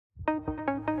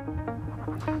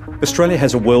Australia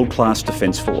has a world-class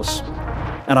Defence Force,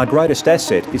 and our greatest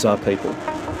asset is our people.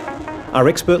 Our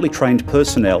expertly trained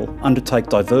personnel undertake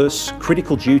diverse,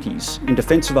 critical duties in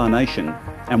defence of our nation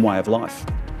and way of life.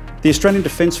 The Australian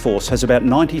Defence Force has about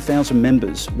 90,000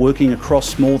 members working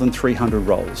across more than 300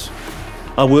 roles.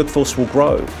 Our workforce will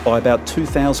grow by about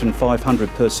 2,500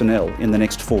 personnel in the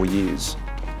next 4 years,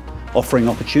 offering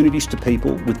opportunities to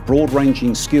people with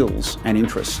broad-ranging skills and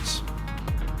interests.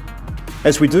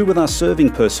 As we do with our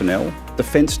serving personnel,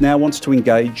 Defence now wants to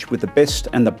engage with the best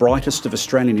and the brightest of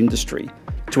Australian industry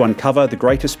to uncover the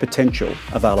greatest potential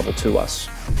available to us.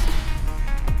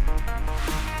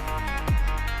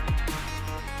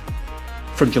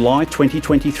 From July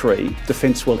 2023,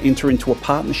 Defence will enter into a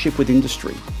partnership with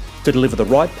industry to deliver the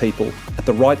right people at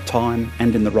the right time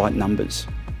and in the right numbers,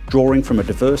 drawing from a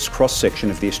diverse cross-section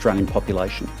of the Australian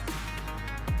population.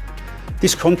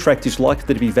 This contract is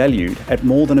likely to be valued at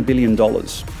more than $1 billion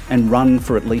and run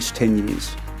for at least 10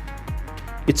 years.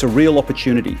 It's a real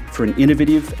opportunity for an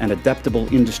innovative and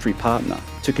adaptable industry partner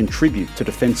to contribute to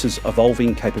Defence's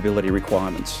evolving capability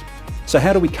requirements. So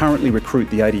how do we currently recruit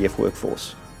the ADF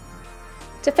workforce?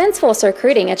 Defence Force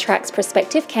recruiting attracts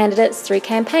prospective candidates through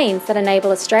campaigns that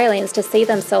enable Australians to see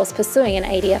themselves pursuing an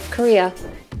ADF career.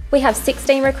 We have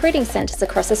 16 recruiting centres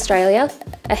across Australia,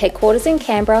 a headquarters in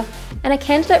Canberra, and a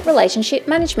candidate relationship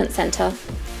management centre.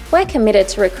 We're committed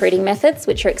to recruiting methods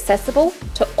which are accessible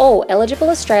to all eligible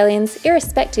Australians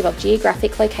irrespective of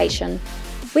geographic location.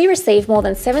 We receive more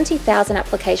than 70,000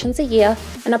 applications a year,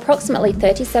 and approximately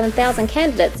 37,000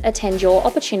 candidates attend Your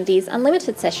Opportunities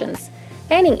Unlimited sessions,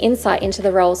 gaining insight into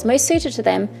the roles most suited to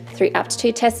them through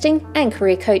aptitude testing and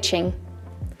career coaching.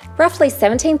 Roughly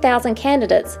 17,000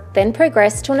 candidates then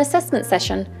progress to an assessment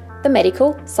session, the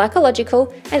medical,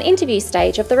 psychological and interview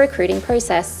stage of the recruiting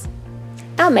process.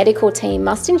 Our medical team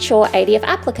must ensure ADF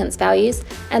applicants' values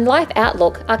and life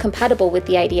outlook are compatible with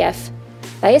the ADF.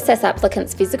 They assess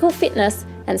applicants' physical fitness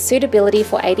and suitability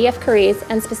for ADF careers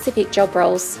and specific job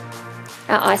roles.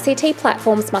 Our ICT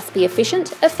platforms must be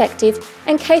efficient, effective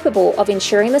and capable of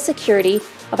ensuring the security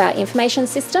of our information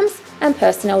systems and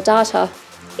personnel data.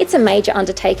 It's a major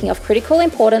undertaking of critical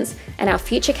importance, and our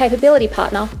future capability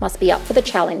partner must be up for the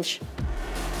challenge.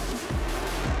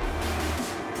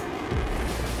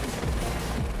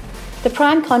 The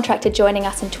prime contractor joining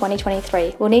us in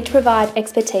 2023 will need to provide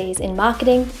expertise in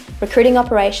marketing, recruiting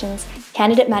operations,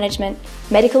 candidate management,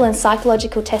 medical and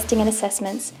psychological testing and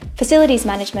assessments, facilities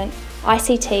management,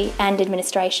 ICT and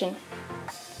administration.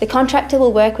 The contractor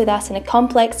will work with us in a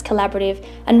complex, collaborative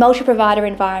and multi-provider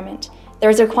environment. There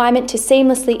is a requirement to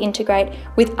seamlessly integrate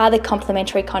with other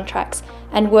complementary contracts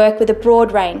and work with a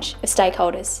broad range of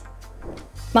stakeholders.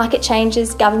 Market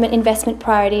changes, government investment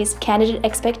priorities, candidate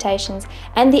expectations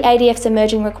and the ADF's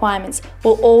emerging requirements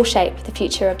will all shape the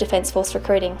future of Defence Force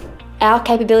recruiting. Our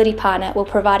capability partner will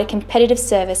provide a competitive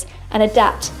service and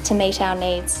adapt to meet our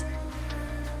needs.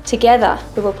 Together,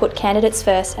 we will put candidates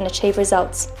first and achieve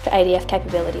results for ADF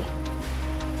capability.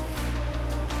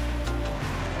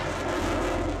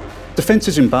 Defence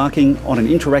is embarking on an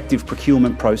interactive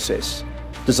procurement process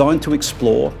designed to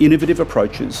explore innovative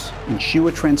approaches,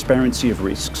 ensure transparency of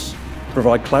risks,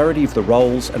 provide clarity of the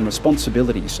roles and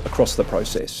responsibilities across the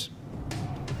process.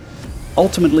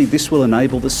 Ultimately, this will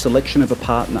enable the selection of a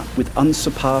partner with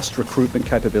unsurpassed recruitment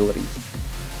capability.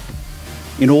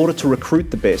 In order to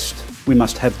recruit the best, we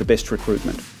must have the best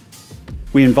recruitment.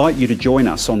 We invite you to join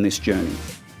us on this journey.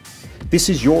 This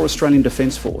is your Australian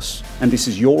Defence Force, and this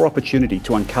is your opportunity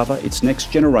to uncover its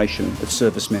next generation of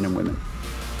servicemen and women.